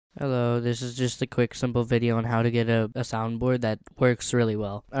Hello, this is just a quick simple video on how to get a soundboard that works really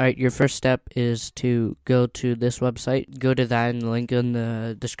well. Alright, your first step is to go to this website, go to that and the link in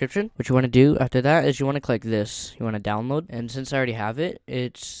the description. What you want to do after that is you want to click this, you want to download, and since I already have it,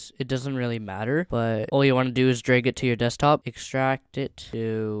 it doesn't really matter, but all you want to do is drag it to your desktop, extract it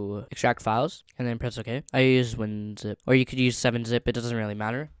to extract files, and then press OK. I use WinZip, or you could use 7-zip, it doesn't really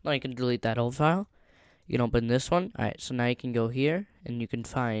matter. Now you can delete that old file. You can open this one. Alright, so now you can go here and you can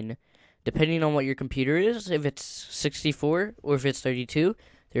find, depending on what your computer is, if it's 64 or if it's 32,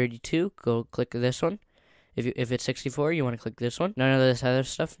 go click this one. If it's 64, you want to click this one. None of this other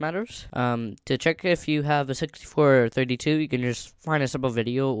stuff matters. To check if you have a 64 or 32, you can just find a simple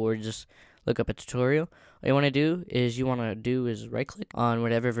video or just look up a tutorial. What you want to do is right click on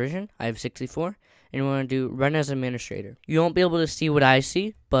whatever version. I have 64. And you want to do run as administrator. You won't be able to see what I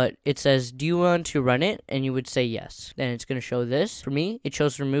see, but it says, do you want to run it? And you would say yes. Then it's going to show this. For me, it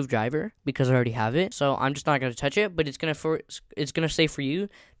shows remove driver because I already have it. So I'm just not going to touch it, but it's going to say for you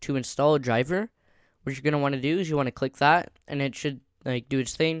to install a driver. What you're going to want to do is you want to click that, and it should do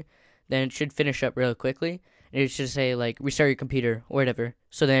its thing. Then it should finish up really quickly. And it should say restart your computer or whatever.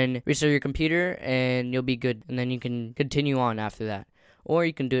 So then restart your computer and you'll be good. And then you can continue on after that. Or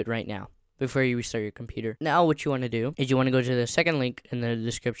you can do it right now before you restart your computer. Now what you want to do is you want to go to the second link in the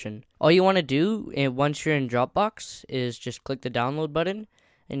description. All you want to do once you're in Dropbox is just click the download button,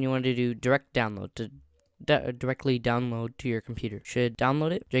 and you want to do direct download to directly download to your computer. Should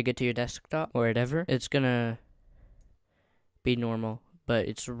download it, drag it to your desktop or whatever. It's gonna be normal, but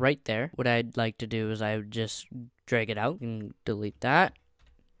it's right there. What I'd like to do is I would just drag it out and delete that.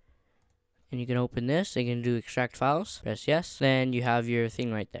 And you can open this, and you can do extract files, press yes, then you have your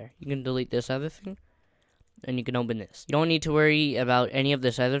thing right there. You can delete this other thing, and you can open this. You don't need to worry about any of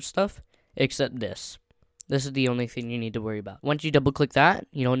this other stuff, except this. This is the only thing you need to worry about. Once you double click that,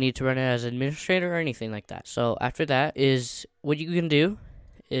 you don't need to run it as administrator or anything like that. So after that is, what you can do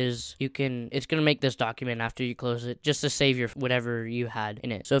is it's going to make this document after you close it just to save your whatever you had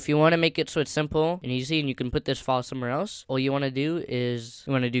in it. So if you want to make it so it's simple and easy and you can put this file somewhere else, all you want to do is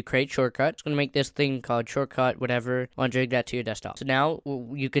you want to do create shortcut. It's going to make this thing called shortcut whatever. I want to drag that to your desktop. So now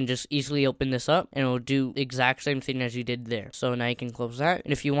you can just easily open this up and it will do exact same thing as you did there. So now you can close that.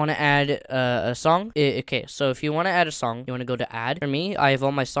 And if you want to add a song, okay, so if you want to add a song, you want to go to add. For me, I have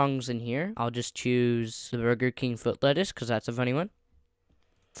all my songs in here. I'll just choose the Burger King foot lettuce because that's a funny one.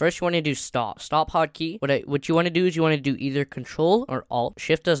 First, you want to do stop hotkey. What you want to do is you want to do either control or alt.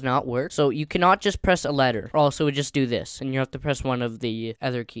 Shift does not work. So you cannot just press a letter, or else it would just do this. And you have to press one of the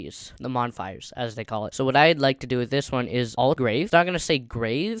other keys, the modifiers, as they call it. So what I'd like to do with this one is alt grave. It's not going to say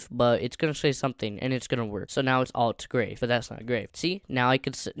grave, but it's going to say something, and it's going to work. So now it's alt grave, but that's not grave. See, now I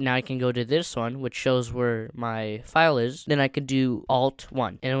can go to this one, which shows where my file is. Then I could do alt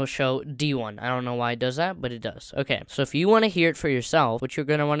 1, and it will show D1. I don't know why it does that, but it does. Okay, so if you want to hear it for yourself, what you're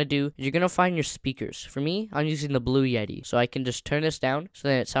going to want to do is you're going to find your speakers. For me, I'm using the Blue Yeti, so I can just turn this down so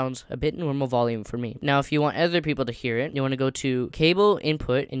that it sounds a bit normal volume for me. Now, if you want other people to hear it, you want to go to cable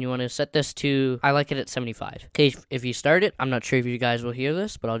input, and you want to set this to, I like it at 75. Okay, if you start it, I'm not sure if you guys will hear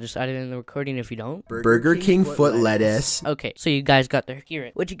this, but I'll just add it in the recording if you don't. Burger King foot lettuce. Okay, so you guys got to hear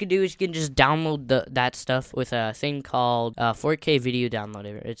it. What you can do is you can just download that stuff with a thing called 4K video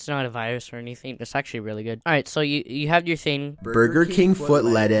downloader. It's not a virus or anything. It's actually really good. Alright, so you have your thing. Burger King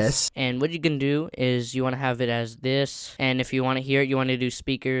foot lettuce. And what you can do is you want to have it as this, and if you want to hear it, you want to do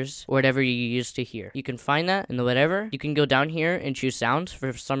speakers or whatever you use to hear. You can find that in the whatever. You can go down here and choose sounds.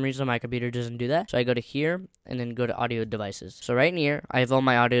 For some reason my computer doesn't do that, so I go to here and then go to audio devices. So right here I have all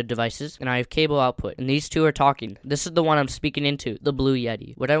my audio devices and I have cable output, and these two are talking. This is the one I'm speaking into, the Blue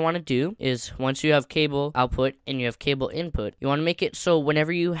Yeti. What I want to do is once you have cable output and you have cable input, you want to make it so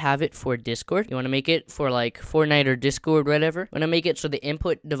whenever you have it for Discord, you want to make it for Fortnite or Discord, whatever. You want to make it so the input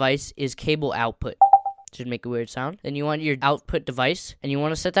device is cable output. Should make a weird sound. Then you want your output device, and you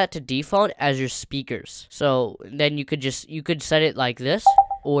want to set that to default as your speakers. So then you could set it like this,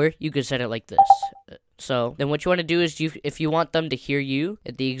 or you could set it like this. So then what you want to do is if you want them to hear you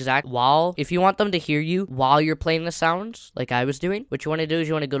at the exact if you want them to hear you while you're playing the sounds like I was doing, what you want to do is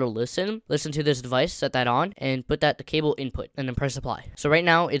you want to go to listen to this device, set that on, and put that to cable input, and then press apply. So right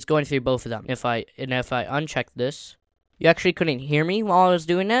now it's going through both of them. If I uncheck this, You actually couldn't hear me while I was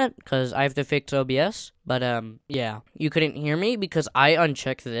doing that because I have to fix OBS. But yeah, you couldn't hear me because I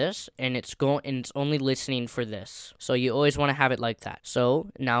unchecked this and it's only listening for this. So you always want to have it like that.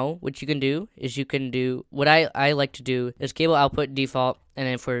 So now what you can do is what I like to do is cable output default, and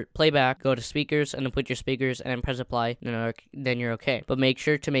then for playback go to speakers and then put your speakers and then press apply, then you're okay. But make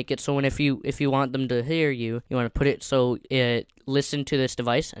sure to make it so if you want them to hear you, you want to put it so it listen to this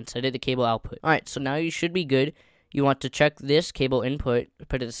device and set it to cable output. Alright, so now you should be good. You want to check this cable input,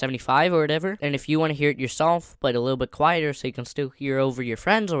 put it to 75 or whatever. And if you want to hear it yourself, but a little bit quieter so you can still hear over your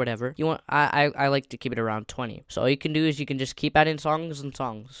friends or whatever, I like to keep it around 20. So all you can do is you can just keep adding songs and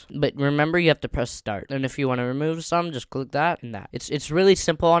songs. But remember, you have to press start. And if you want to remove some, just click that and that. It's really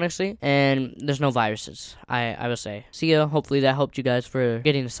simple, honestly, and there's no viruses, I would say. See ya. Hopefully that helped you guys for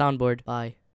getting a soundboard. Bye.